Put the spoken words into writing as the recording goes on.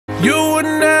You are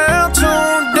now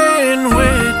tuned in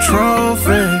with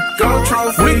Trophie. Go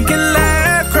Trophie. We can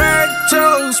let crack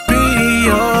jokes be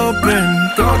open.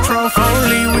 Go Trophie.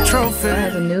 Only with Trophie. I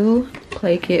have a new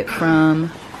play kit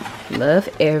from Love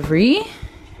Every.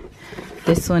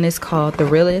 This one is called The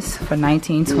Realest for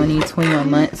 19, 20, 21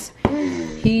 months.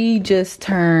 He just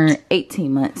turned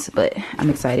 18 months, but I'm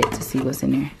excited to see what's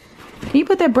in there. Can you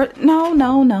put that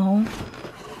no.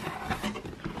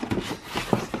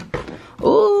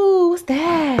 Ooh, what's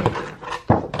that?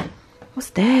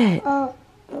 What's that?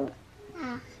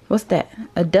 What's that?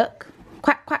 A duck?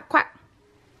 Quack, quack, quack.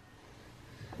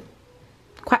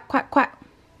 Quack, quack, quack.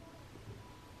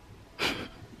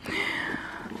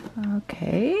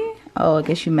 Okay. Oh, I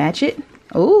guess you match it.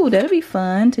 Oh, that'll be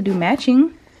fun to do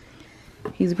matching.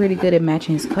 He's pretty good at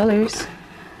matching his colors.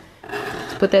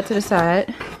 Let's put that to the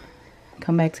side.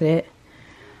 Come back to that.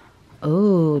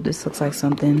 Oh, this looks like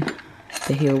something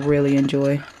that he'll really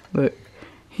enjoy. Look,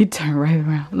 he turned right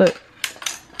around. Look.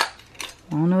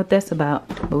 I don't know what that's about,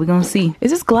 but we're gonna see.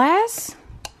 Is this glass?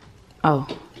 Oh,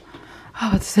 I was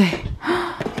about to say.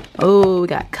 Oh, we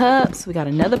got cups. We got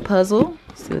another puzzle.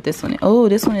 Let's see what this one is. Oh,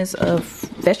 this one is of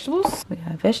vegetables. We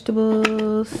got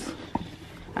vegetables.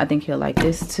 I think he'll like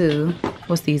this too.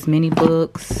 What's these mini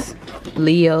books?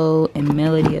 Leo and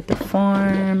Melody at the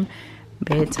farm.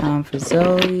 Bedtime for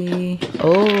Zoe.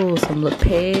 Oh, some little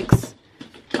pegs.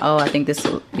 Oh, I think this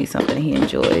will be something he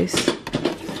enjoys.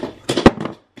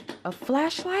 A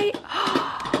flashlight?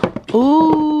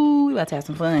 Ooh, we about to have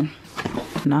some fun.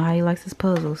 Know how he likes his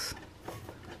puzzles.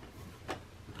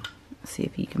 Let's see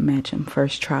if he can match them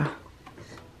first try.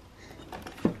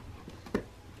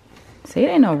 See,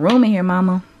 there ain't no room in here,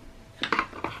 mama.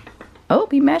 Oh,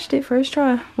 he matched it first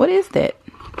try. What is that?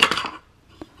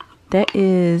 That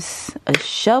is a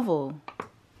shovel.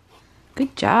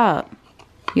 Good job.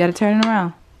 You gotta turn it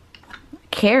around.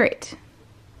 Carrot.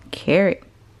 Carrot.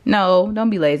 No, don't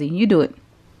be lazy. You do it.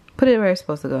 Put it where it's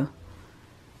supposed to go.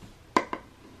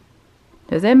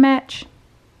 Does that match?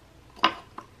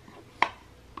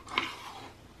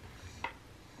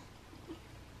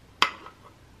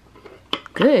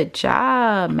 Good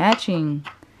job matching.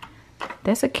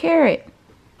 That's a carrot.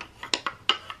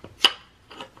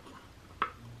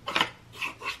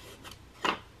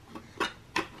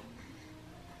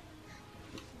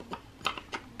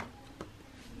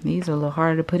 These are a little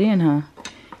harder to put in, huh?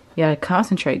 You gotta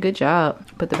concentrate. Good job.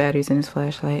 Put the batteries in his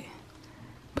flashlight.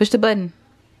 Push the button.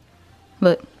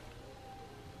 Look.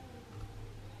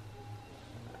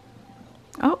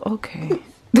 Oh, okay.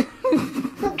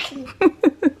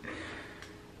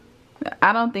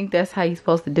 I don't think that's how you're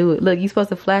supposed to do it. Look, you're supposed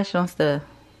to flash on stuff.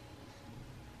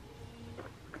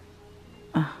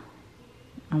 Oh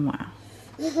wow.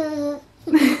 I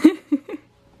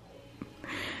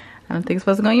don't think it's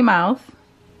supposed to go in your mouth.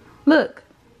 Look.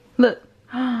 Look.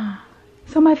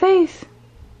 It's on my face.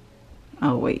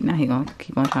 Oh wait, now he gonna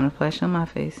keep on trying to flash on my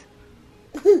face.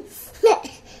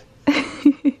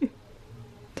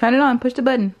 Turn it on. Push the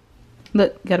button.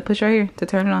 Look, you gotta push right here to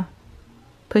turn it on.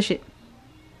 Push it.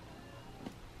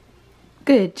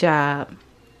 Good job.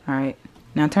 Alright,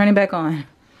 now turn it back on.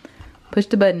 Push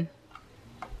the button.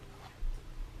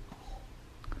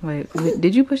 Wait,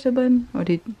 did you push the button? Or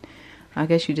did... I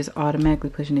guess you just automatically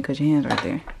pushing it because your hand's right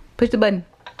there. Push the button.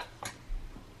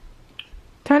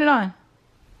 Turn it on.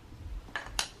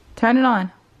 Turn it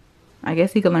on. I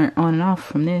guess he can learn on and off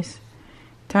from this.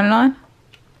 Turn it on.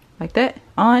 Like that.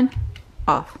 On.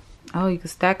 Off. Oh, you can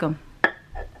stack them.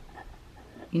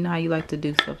 You know how you like to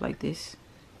do stuff like this.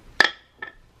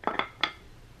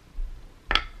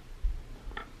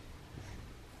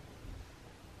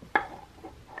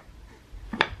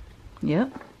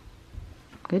 Yep.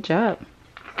 Good job.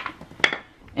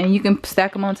 And you can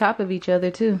stack them on top of each other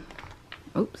too.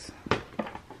 Oops.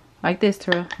 Like this,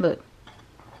 Terrell. Look.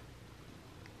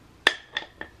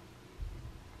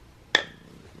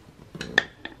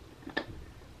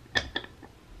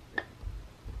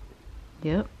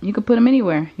 Yep. You can put them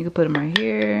anywhere. You can put them right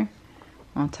here.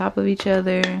 On top of each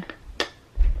other.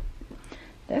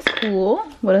 That's cool.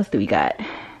 What else do we got?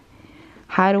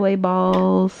 Hideaway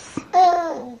balls.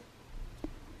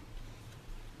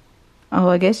 Oh,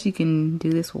 I guess you can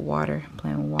do this with water.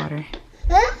 Playing with water.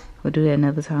 We'll do that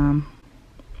another time.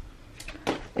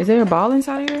 Is there a ball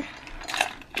inside of here?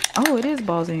 Oh, it is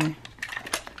balls in here.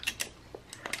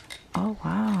 Oh,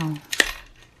 wow.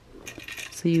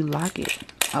 So you lock it.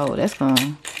 Oh, that's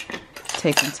gonna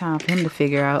take some time for him to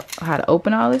figure out how to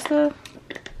open all this stuff.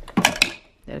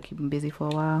 That'll keep him busy for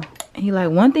a while. He like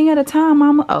one thing at a time,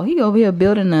 mama. Oh, he over here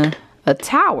building a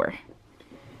tower.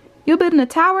 You building a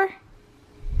tower?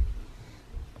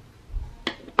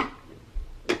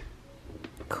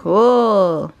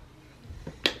 Cool.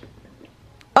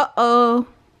 Uh-oh.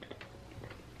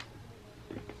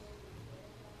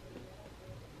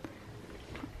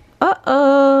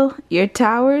 Uh-oh. Your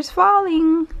tower is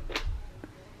falling.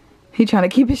 He trying to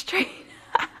keep it straight.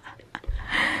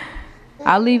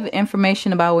 I'll leave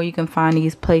information about where you can find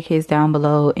these play kits down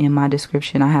below in my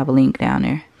description. I have a link down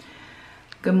there.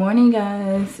 Good morning,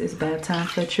 guys. It's bath time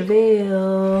for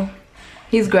Terrell.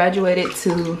 He's graduated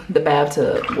to the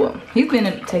bathtub. Well, he's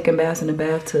been taking baths in the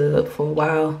bathtub for a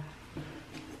while.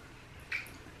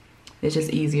 It's just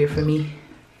easier for me.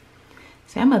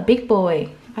 See, I'm a big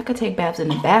boy. I could take baths in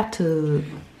the bathtub.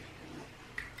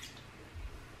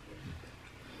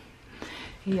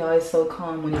 He always so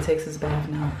calm when he takes his bath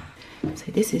now.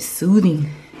 Say, this is soothing.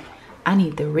 I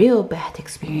need the real bath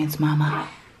experience, mama.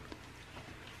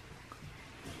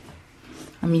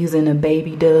 I'm using a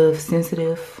Baby Dove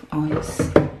sensitive on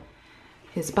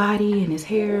his body and his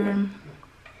hair.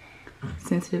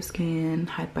 Sensitive skin,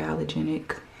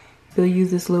 hypoallergenic. Still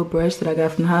use this little brush that I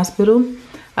got from the hospital.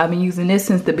 I've been using this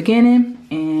since the beginning,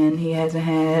 and he hasn't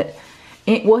had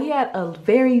well, he had a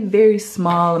very, very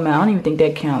small amount. I don't even think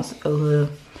that counts, a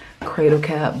little cradle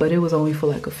cap, but it was only for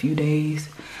like a few days.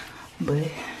 But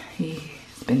he's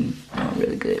been doing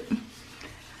really good.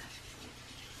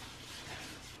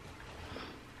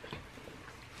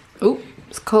 Oh,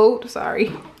 it's cold.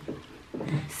 Sorry.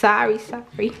 Sorry.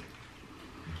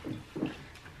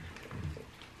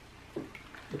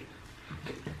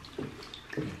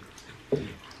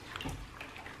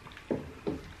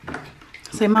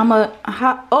 Say, mama,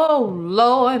 oh,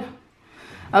 Lord.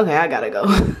 Okay, I gotta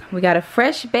go. We got a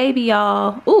fresh baby,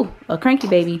 y'all. Ooh, a cranky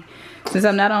baby. Since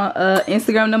I'm not on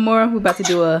Instagram no more, we're about to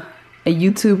do a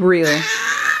YouTube reel.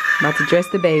 About to dress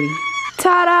the baby.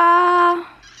 Ta-da!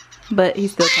 But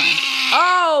he's still crying.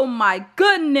 Oh, my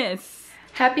goodness.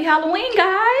 Happy Halloween,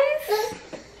 guys.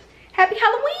 Happy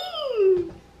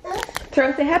Halloween.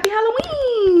 Terrell, say happy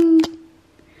Halloween.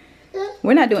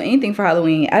 We're not doing anything for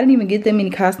Halloween. I didn't even get that many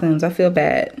costumes. I feel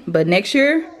bad. But next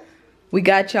year, we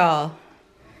got y'all.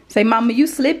 Say, mama, you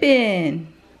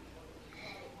slipping.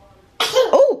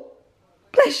 Oh,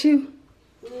 bless you.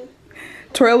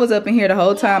 Terrell was up in here the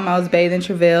whole time I was bathing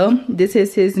Trophie. This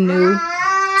is his new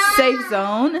safe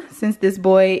zone, since this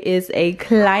boy is a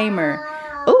climber.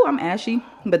 Oh, I'm ashy.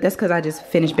 But that's because I just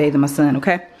finished bathing my son,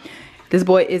 okay? This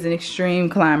boy is an extreme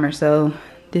climber, so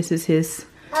this is his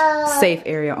safe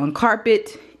area on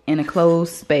carpet in a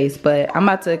closed space. But I'm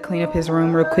about to clean up his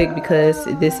room real quick because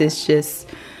this is just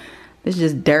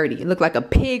dirty. It looked like a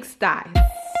pigsty.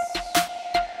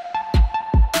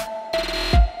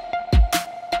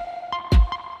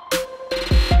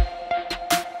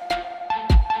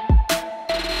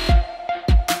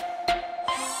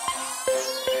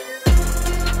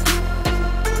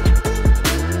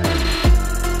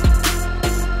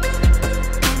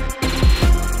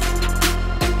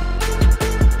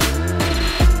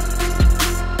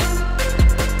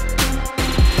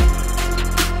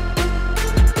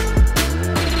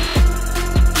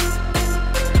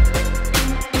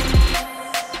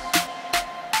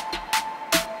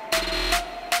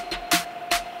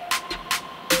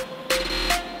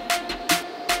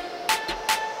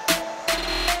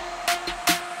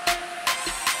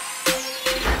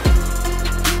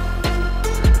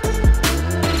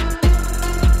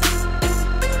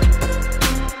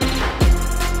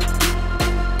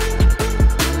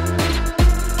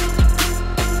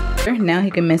 Now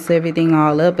he can mess everything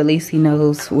all up. At least he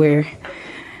knows where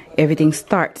everything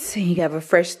starts. He have a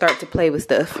fresh start to play with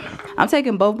stuff. I'm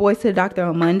taking both boys to the doctor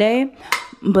on Monday,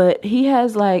 but he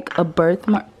has like a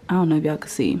birthmark. I don't know if y'all can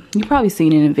see. You probably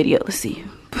seen it in a video. Let's see.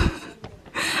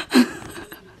 I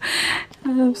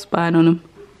have spine on him.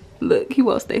 Look, he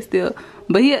won't stay still.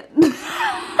 But he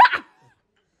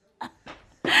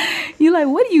you're like,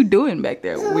 what are you doing back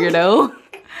there, weirdo?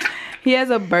 He has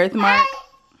a birthmark.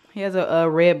 He has a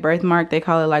red birthmark. They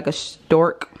call it like a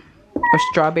stork or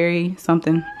strawberry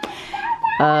something.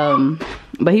 But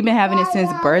he's been having it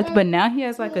since birth. But now he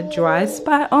has like a dry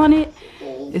spot on it.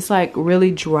 It's like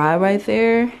really dry right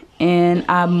there. And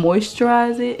I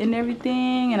moisturize it and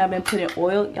everything. And I've been putting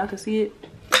oil. Y'all can see it.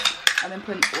 I've been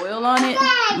putting oil on it.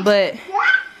 But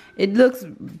it looks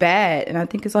bad. And I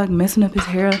think it's like messing up his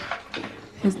hair.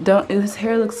 His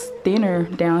hair looks thinner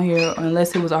down here.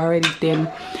 Unless it was already thin.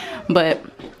 But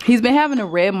he's been having a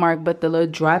red mark, but the little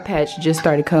dry patch just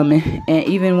started coming. And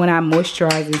even when I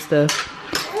moisturize and stuff,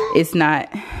 it's not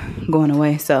going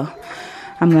away. So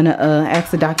I'm going to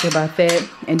ask the doctor about that.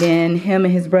 And then him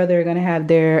and his brother are going to have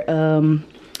their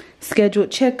scheduled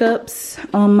checkups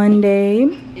on Monday.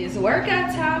 It's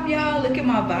workout time, y'all. Look at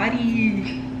my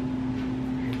body.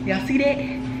 Y'all see that?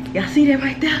 Y'all see that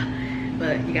right there?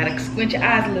 But you gotta squint your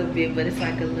eyes a little bit, but it's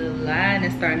like a little line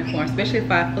that's starting to form, especially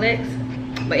if I flex.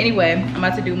 But anyway, I'm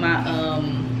about to do my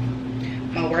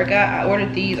my workout. I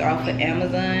ordered these off of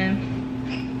Amazon.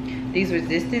 These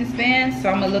resistance bands. So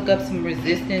I'm gonna look up some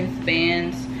resistance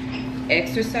bands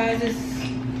exercises.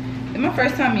 It's my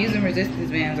first time using resistance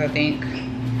bands, I think.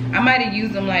 I might have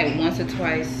used them like once or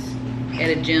twice at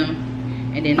a gym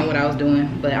and didn't know what I was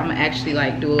doing. But I'm gonna actually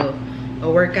like do a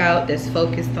workout that's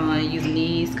focused on using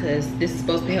these, because this is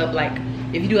supposed to help. Like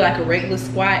if you do like a regular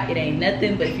squat, it ain't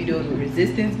nothing, but if you do a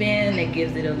resistance band, that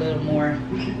gives it a little more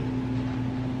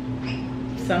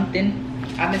something.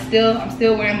 I'm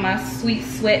still wearing my sweet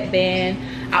sweatband.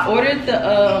 I ordered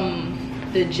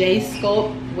the J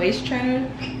Sculpt waist trainer,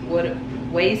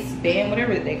 waistband,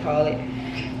 whatever they call it,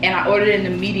 and I ordered it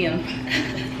in the medium.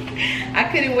 I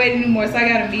couldn't wait anymore, so I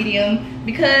got a medium.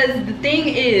 Because the thing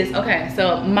is, okay,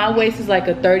 so my waist is like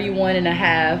a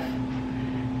 31.5,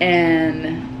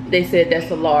 and they said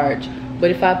that's a large. But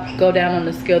if I go down on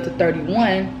the scale to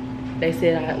 31, they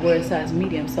said I wear a size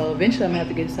medium. So eventually I'm gonna have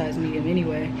to get a size medium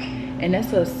anyway, and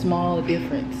that's a small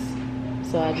difference.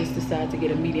 So I just decided to get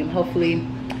a medium. Hopefully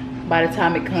by the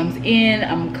time it comes in,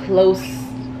 I'm close.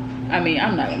 I mean,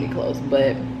 I'm not gonna be close,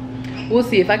 but we'll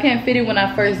see. If I can't fit it when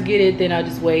I first get it, then I'll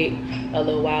just wait a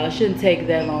little while. It shouldn't take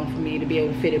that long for me to be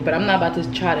able to fit it, but I'm not about to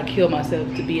try to kill myself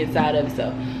to be inside of it.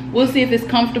 So we'll see if it's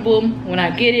comfortable. When I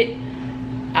get it,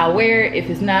 I'll wear it. If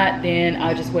it's not, then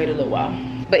I'll just wait a little while.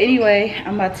 But anyway,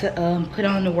 I'm about to put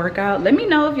on the workout. Let me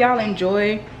know if y'all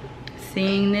enjoy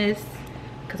seeing this,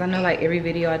 because I know like every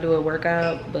video I do a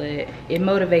workout, but it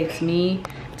motivates me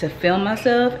to film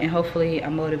myself, and hopefully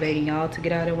I'm motivating y'all to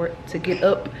get out and work, to get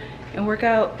up and work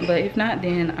out. But if not,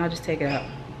 then I'll just take it out.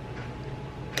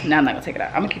 No, I'm not gonna take it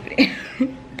out. I'm gonna keep it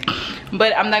in.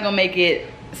 But I'm not gonna make it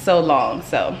so long.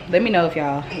 So let me know if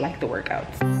y'all like the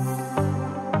workouts.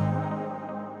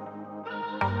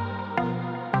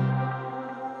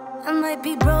 I might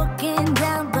be broken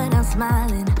down, but I'm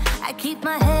smiling. I keep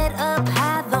my head up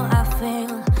high, though I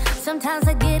fail. Sometimes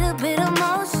I get a bit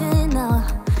emotional,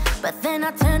 but then I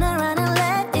turn around and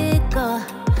let it go.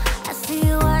 I see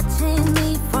you watching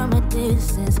me from a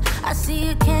distance. I see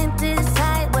you can't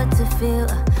decide what to feel,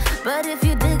 but if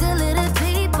you dig a little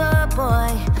deeper,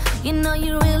 boy, you know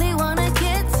you really wanna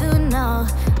get to know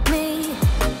me.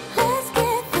 Let's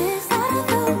get this out of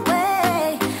the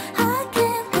way. I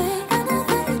can't wait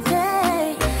another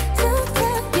day to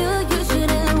tell you you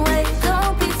shouldn't wait.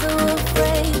 Don't be so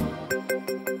afraid.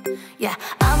 Yeah,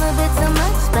 I'm a bit too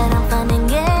much, but I'm fun and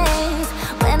games.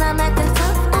 When I'm acting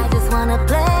tough, I just wanna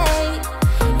play.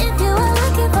 If you are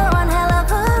looking for one hell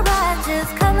of a ride,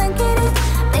 just come and get it.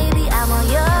 Baby, I'm all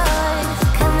yours.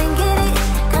 Come and get it,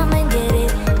 come and get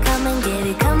it, come and get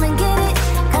it, come and get it,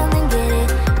 come and get it,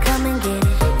 come and get it.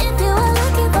 If you are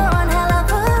looking for one hell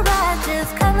of a ride,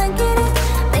 just come and get it.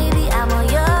 Baby, I'm all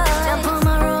yours. Jump on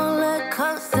my roller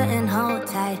coaster and hold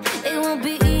tight. It won't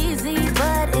be easy,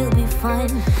 but it'll be fun.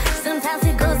 Sometimes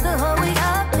it goes the whole way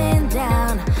up and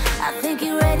down. I think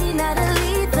you're ready now to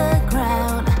leave the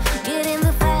ground. Get in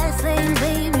the fast lane,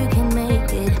 babe, you can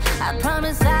make it. I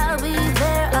promise I'll be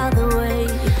there all the way.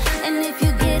 And if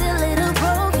you get a little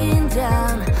broken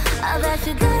down, all that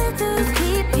you gotta do is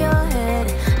keep your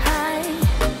head high.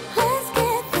 Let's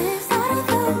get this out of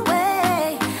the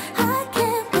way. I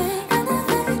can't wait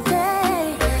another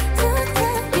day to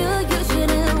tell you you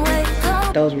shouldn't wait.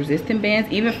 Don't Those resistant bands,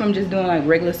 even from just doing like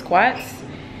regular squats,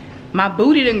 my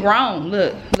booty done grown.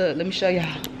 Look, let me show y'all.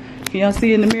 Can y'all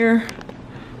see in the mirror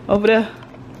over there?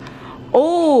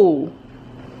 Oh,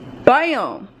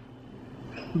 bam,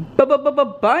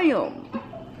 bam.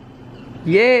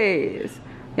 Yes,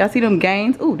 y'all see them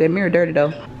gains? Ooh, that mirror dirty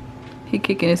though. He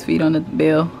kicking his feet on the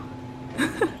bell.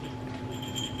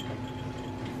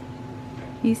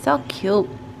 He's so cute.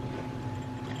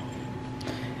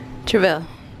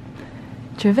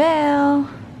 Terrell,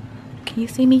 can you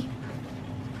see me?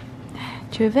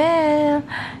 Terrell,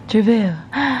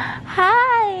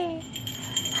 hi,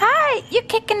 you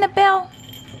kicking the bell?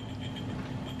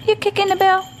 You kicking the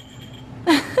bell?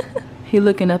 He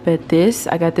looking up at this.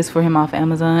 I got this for him off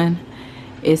Amazon.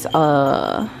 It's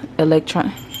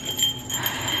electron.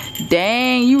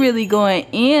 Dang, you really going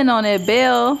in on that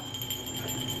bell.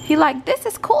 He like, this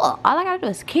is cool. All I gotta do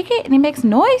is kick it and it makes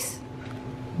noise.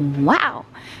 Wow.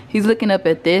 He's looking up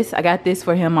at this. I got this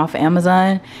for him off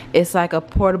Amazon. It's like a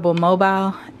portable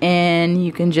mobile, and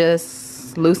you can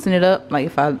just loosen it up. Like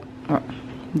if I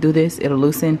do this, it'll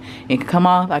loosen. It can come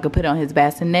off. I could put it on his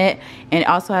bassinet, and it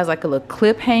also has like a little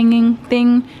clip hanging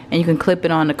thing, and you can clip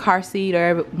it on the car seat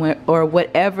or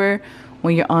whatever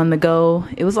when you're on the go.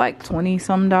 It was like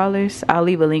 $20-some. I'll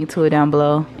leave a link to it down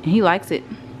below. And he likes it.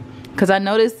 Because I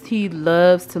noticed he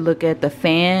loves to look at the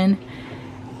fan.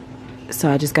 So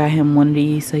I just got him one of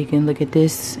these so he can look at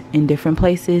this in different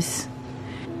places.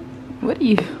 What do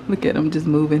you look at him just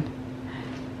moving?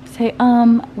 Say,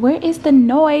 where is the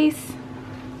noise?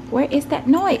 Where is that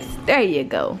noise? There you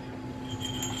go.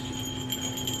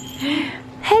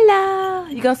 Hello.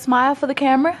 You gonna smile for the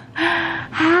camera?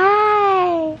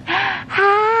 Hi.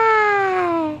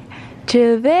 Hi.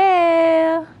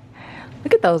 Terrell.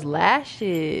 Look at those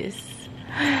lashes.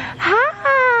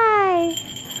 Hi.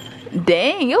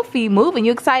 Dang, your feet moving.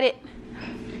 You excited?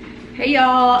 Hey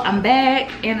y'all, I'm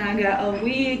back and I got a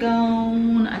wig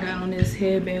on. I got on this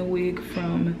headband wig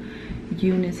from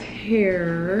Eunice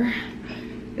Hair.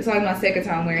 It's like my second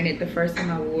time wearing it. The first time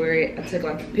I wore it, I took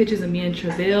like pictures of me and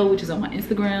Trophie, which is on my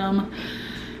Instagram.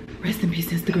 Rest in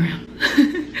peace, Instagram.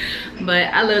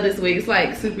 But I love this wig. It's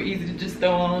like super easy to just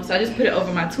throw on. So I just put it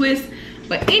over my twist.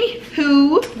 But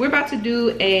anywho, we're about to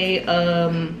do a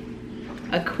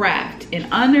craft in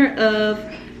honor of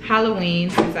Halloween,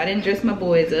 since I didn't dress my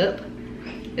boys up.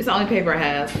 It's the only paper I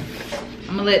have.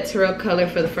 I'm gonna let Terrell color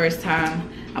for the first time.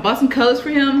 I bought some colors for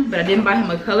him, but I didn't buy him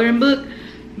a coloring book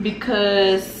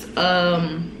because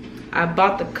I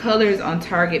bought the colors on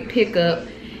Target pickup,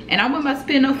 and I wasn't about to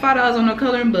spend no $5 on no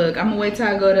coloring book. I'm gonna wait till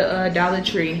I go to Dollar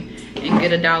Tree and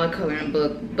get a $1 coloring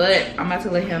book. But I'm about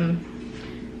to let him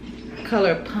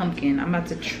color a pumpkin. I'm about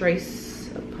to trace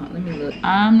a pumpkin. Let me look.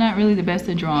 I'm not really the best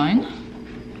at drawing.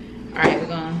 All right, we're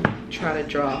gonna try to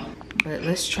draw. But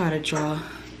let's try to draw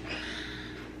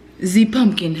the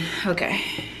pumpkin. Okay.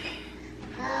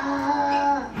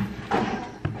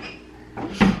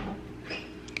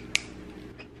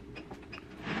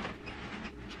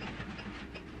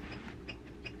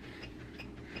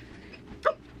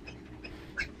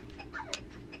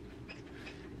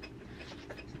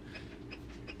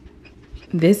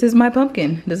 This is my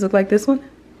pumpkin. Does it look like this one?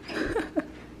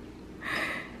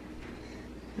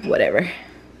 Whatever.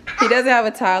 He doesn't have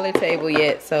a toilet table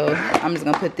yet, so I'm just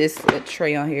gonna put this little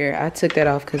tray on here. I took that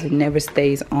off because it never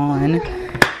stays on,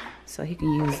 so he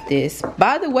can use this.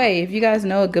 By the way, if you guys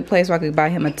know a good place where I could buy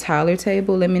him a toilet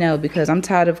table, let me know, because I'm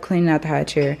tired of cleaning out the high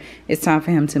chair. It's time for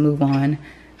him to move on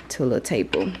to a little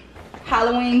table.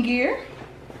 Halloween gear.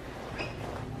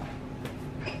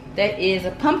 That is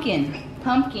a pumpkin.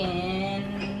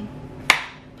 Pumpkin.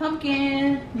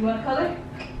 Pumpkin. You want a color?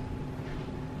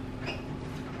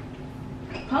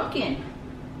 Pumpkin.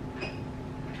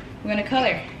 We're gonna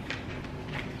color.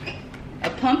 A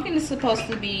pumpkin is supposed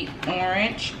to be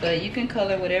orange, but you can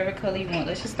color whatever color you want.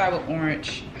 Let's just start with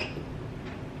orange.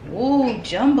 Ooh,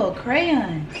 jumbo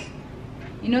crayons.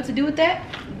 You know what to do with that?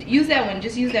 Use that one.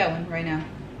 Just use that one right now.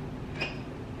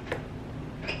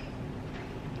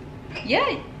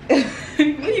 Yeah.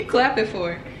 What are you clapping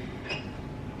for?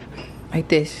 Like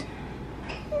this.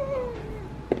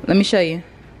 Let me show you.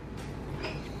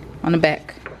 On the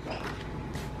back.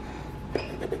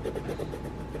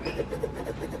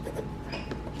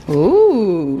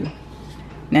 Ooh.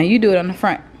 Now you do it on the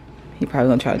front. He probably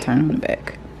gonna try to turn on the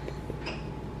back.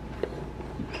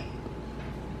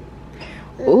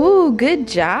 Ooh, good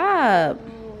job.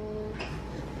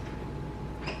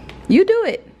 You do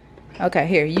it. Okay,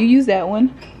 here, you use that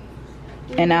one.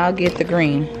 And I'll get the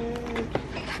green.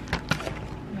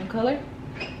 No color?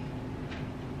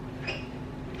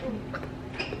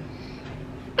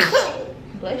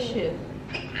 Bless you.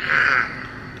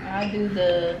 I'll do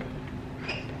the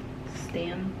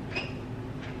stem.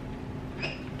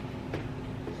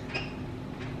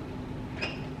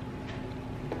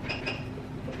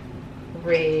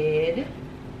 Red.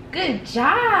 Good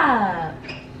job.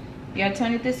 You gotta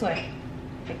turn it this way.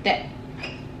 Like that.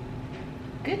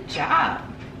 Good job.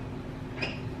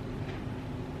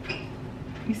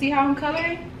 You see how I'm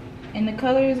coloring? And the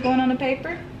color is going on the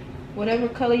paper? Whatever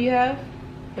color you have.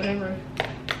 Whatever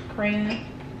crayon.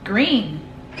 Green.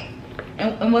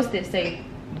 And what's this? Say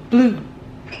blue.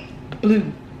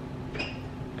 Blue.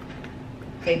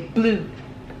 Say blue.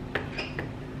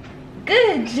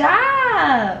 Good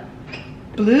job.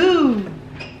 Blue.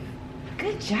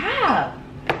 Good job.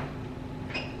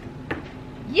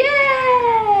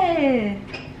 Yeah.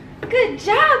 Good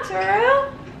job,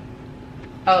 Terrell.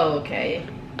 Oh, okay.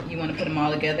 You want to put them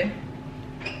all together?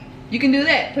 You can do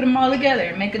that. Put them all together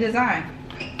and make a design.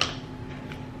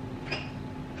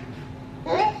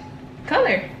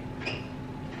 Color.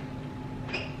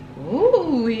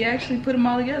 Ooh, he actually put them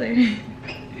all together.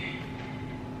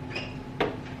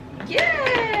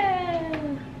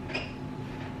 Yeah.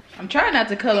 I'm trying not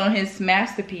to color on his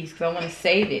masterpiece because I want to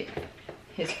save it.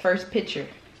 His first picture.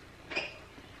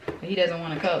 He doesn't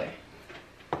want to color.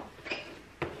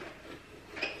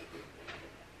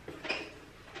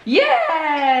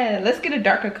 Yeah! Let's get a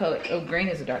darker color. Oh, green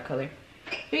is a dark color.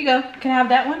 Here you go. Can I have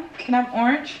that one? Can I have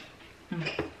orange?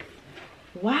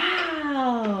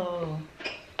 Wow!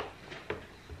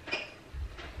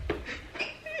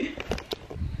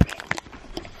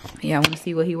 Yeah, I want to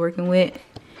see what he working with.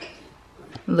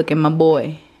 Look at my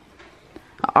boy.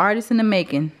 An artist in the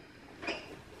making.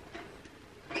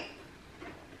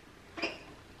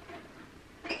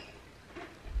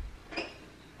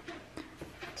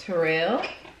 Terrell.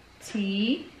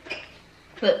 T.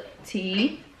 Look.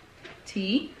 T.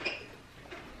 T.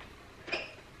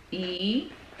 E.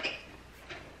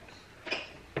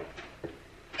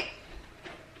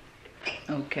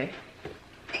 Okay.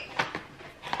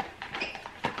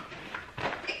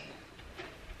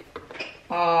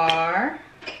 R.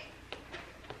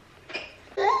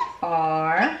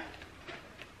 R.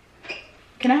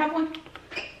 Can I have one?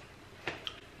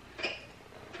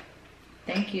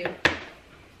 Thank you.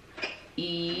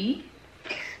 E.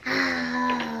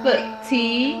 Look,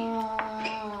 T.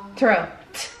 Terrell.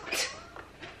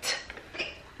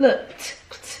 Look,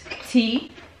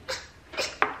 T.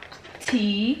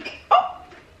 T. Oh,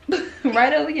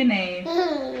 right over your name.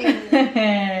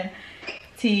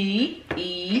 T.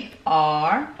 E.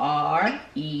 R. R.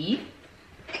 E.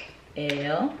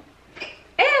 L.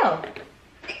 L.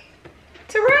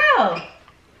 Terrell.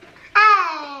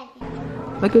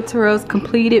 Look at Terrell's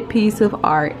completed piece of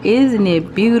art. Isn't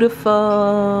it beautiful?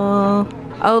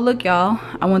 Oh, look, y'all.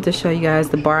 I want to show you guys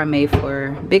the bar I made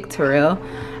for Big Terrell.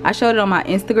 I showed it on my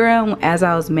Instagram as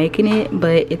I was making it,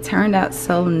 but it turned out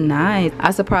so nice.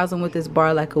 I surprised him with this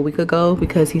bar like a week ago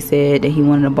because he said that he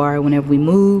wanted a bar whenever we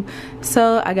move.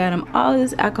 So I got him all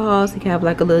this alcohol so he can have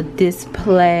like a little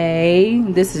display.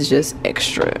 This is just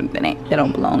extra. That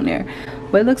don't belong there.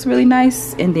 But it looks really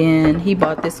nice. And then he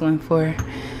bought this one for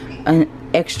an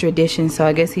extra edition, so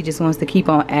I guess he just wants to keep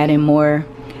on adding more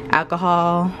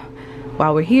alcohol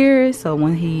while we're here, so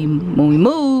when we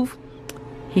move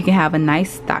he can have a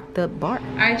nice stocked up bar.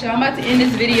 All right, y'all, I'm about to end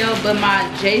this video, but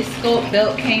my J Sculpt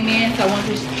belt came in, so I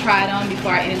wanted to try it on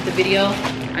before I ended the video.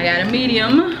 I got a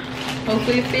medium,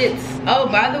 hopefully it fits. Oh,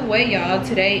 by the way, y'all,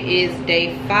 today is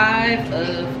day 5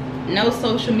 of no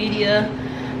social media.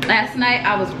 Last night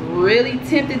I was really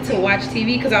tempted to watch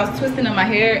TV because I was twisting up my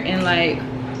hair, and like,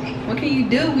 what can you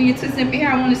do when you're twisting up your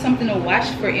hair? I wanted something to watch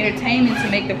for entertainment to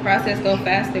make the process go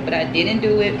faster, but I didn't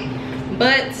do it.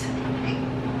 But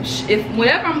if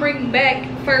whatever I'm bringing back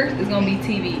first is gonna be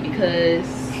TV, because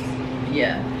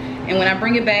yeah. And when I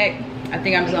bring it back, I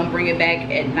think I'm just gonna bring it back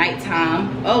at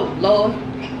nighttime. Oh Lord.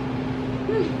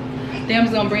 I think I'm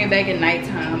just gonna bring it back at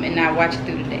nighttime and not watch it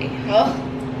through the day. Oh,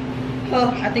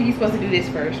 I think you're supposed to do this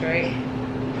first, right?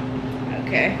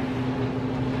 Okay.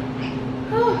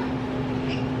 Oh.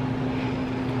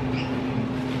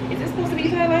 Supposed to be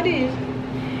tight like this.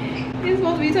 It's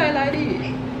supposed to be tight like this.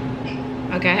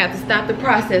 Okay, I have to stop the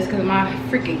process because my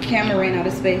freaking camera ran out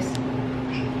of space.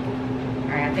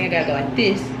 Alright, I think I gotta go like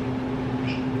this.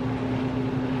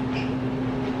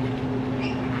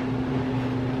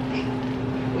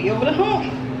 We over the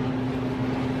hump.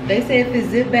 They say if it's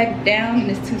zip back down, then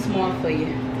it's too small for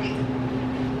you.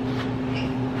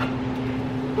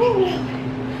 Oh Lord.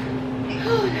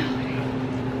 Oh Lord.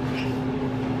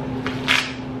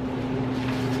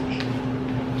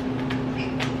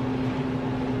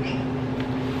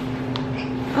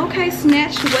 Okay,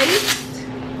 snatch waist.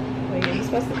 Wait, are you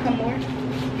supposed to come more?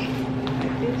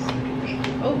 Like this?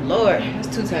 Oh Lord, that's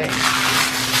too tight.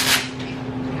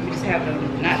 Let me just have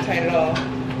it not tight at all.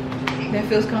 That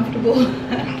feels comfortable.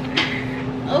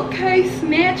 Okay,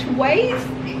 snatch waist.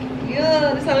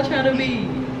 Yeah, that's how I'm trying to be.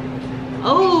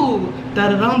 Oh, da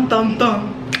da dum dum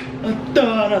dum.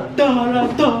 Da da da da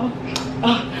da.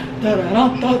 Da da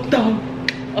dum dum dum.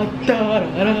 Da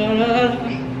da da da.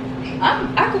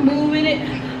 I can move in it.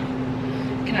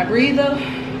 Can I breathe though?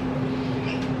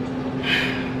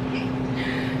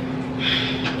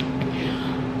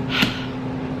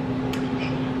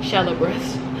 Shallow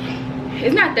breaths.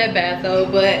 It's not that bad though,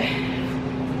 but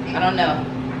I don't know.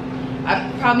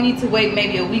 I probably need to wait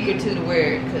maybe a week or two to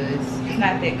wear it because it's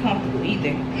not that comfortable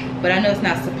either. But I know it's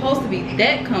not supposed to be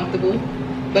that comfortable,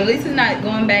 but at least it's not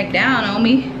going back down on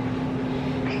me.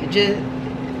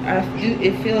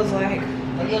 It feels like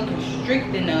a little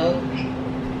constricting though.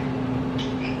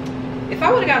 If I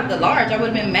would have got the large, I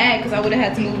would have been mad because I would have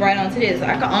had to move right onto this.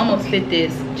 I could almost fit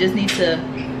this. Just need to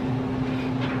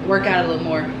work out a little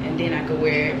more and then I could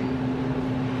wear it.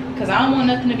 Because I don't want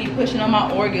nothing to be pushing on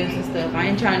my organs and stuff. I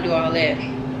ain't trying to do all that.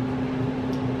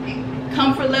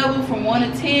 Comfort level from 1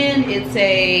 to 10, it's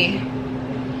a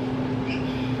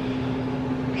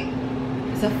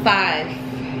It's a 5.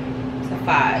 It's a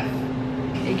 5.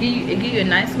 It give you a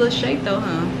nice little shape though,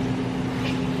 huh?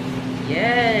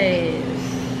 Yes.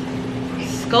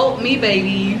 Sculpt me,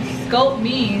 baby. Sculpt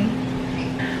me.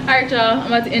 Alright, y'all. I'm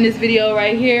about to end this video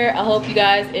right here. I hope you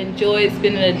guys enjoyed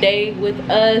spending a day with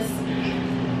us.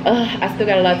 I still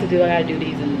got a lot to do. I gotta do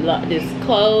these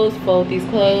clothes, fold these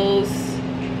clothes,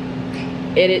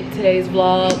 edit today's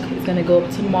vlog. It's gonna go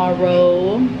up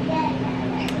tomorrow.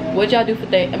 What y'all do for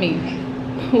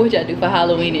what y'all do for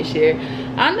Halloween this year?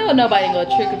 I know nobody go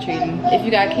trick-or-treating. If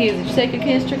you got kids, did you take your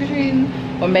kids trick-or-treating?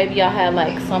 Or maybe y'all had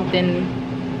like something,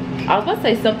 I was about to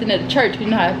say something at the church. You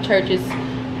know how churches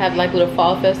have like little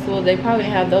fall festivals? They probably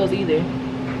didn't have those either.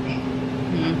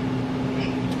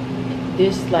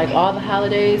 This, like, all the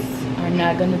holidays are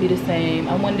not gonna be the same.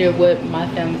 I wonder what my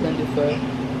family's gonna do for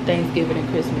Thanksgiving and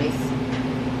Christmas.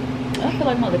 I feel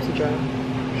like my lips are dry.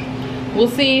 We'll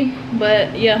see.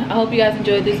 But yeah, I hope you guys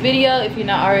enjoyed this video. If you're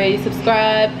not already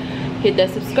subscribed, hit that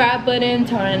subscribe button,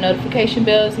 turn on the notification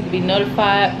bell so you can be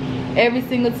notified every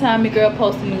single time your girl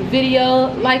posts a new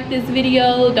video. Like this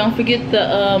video. Don't forget the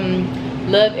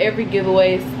Love Every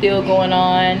giveaway is still going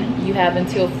on. You have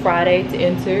until Friday to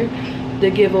enter the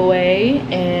giveaway.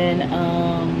 And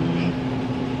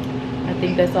I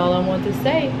think that's all I want to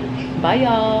say. Bye,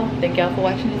 y'all. Thank y'all for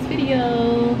watching this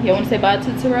video. Y'all want to say bye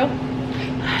to Terrell?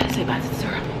 Say bye to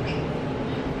Terrell.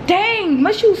 Dang,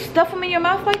 must you stuff them in your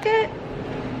mouth like that?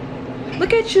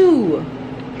 Look at you.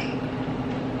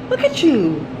 Look at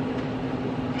you.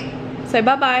 Say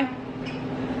bye-bye.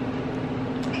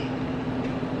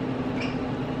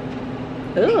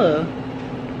 Ugh.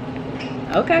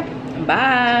 Okay.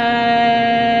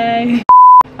 Bye.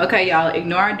 Okay, y'all,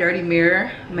 ignore our dirty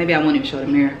mirror. Maybe I won't even show the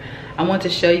mirror. I want to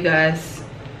show you guys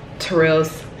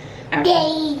Terrell's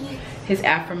his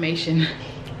affirmation.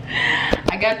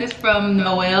 I got this from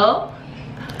Noelle.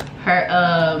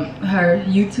 Her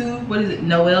YouTube, what is it?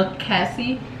 Noelle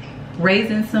Cassie,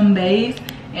 Raising Some Bays,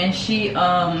 and she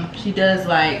does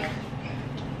like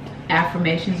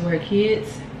affirmations with her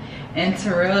kids. And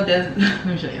Terrell does. Let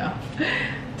me show y'all.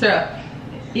 Terrell,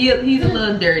 he's a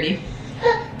little dirty.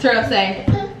 Terrell, say,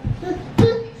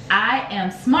 I am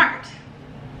smart.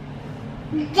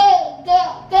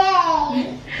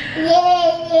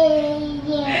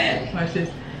 Watch this.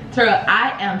 Terrell,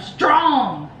 I am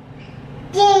strong.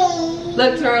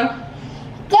 Look, Terrell.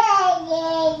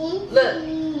 Look,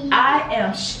 I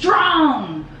am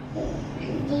strong.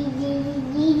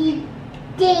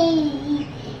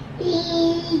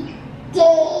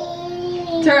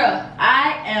 Terrell,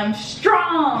 I am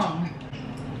strong.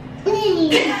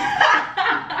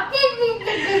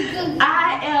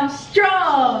 I am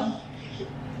strong.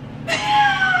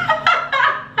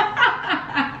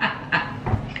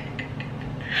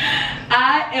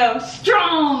 I am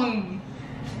strong.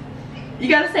 You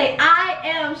gotta say, I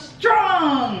am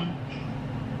strong.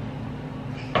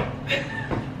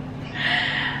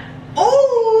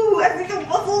 Ooh, I see some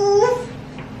muscles.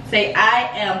 Say, I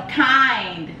am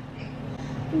kind.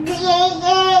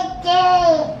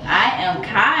 I am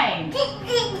kind.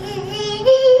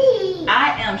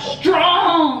 I am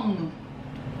strong.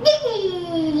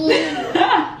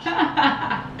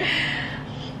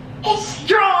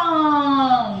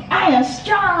 Strong. I am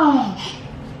strong.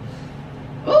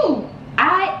 Ooh,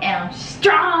 I am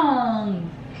strong.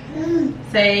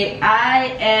 Say,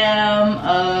 I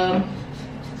am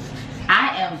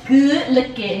good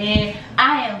looking.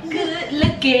 I am good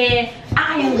looking.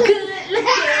 I am good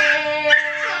looking.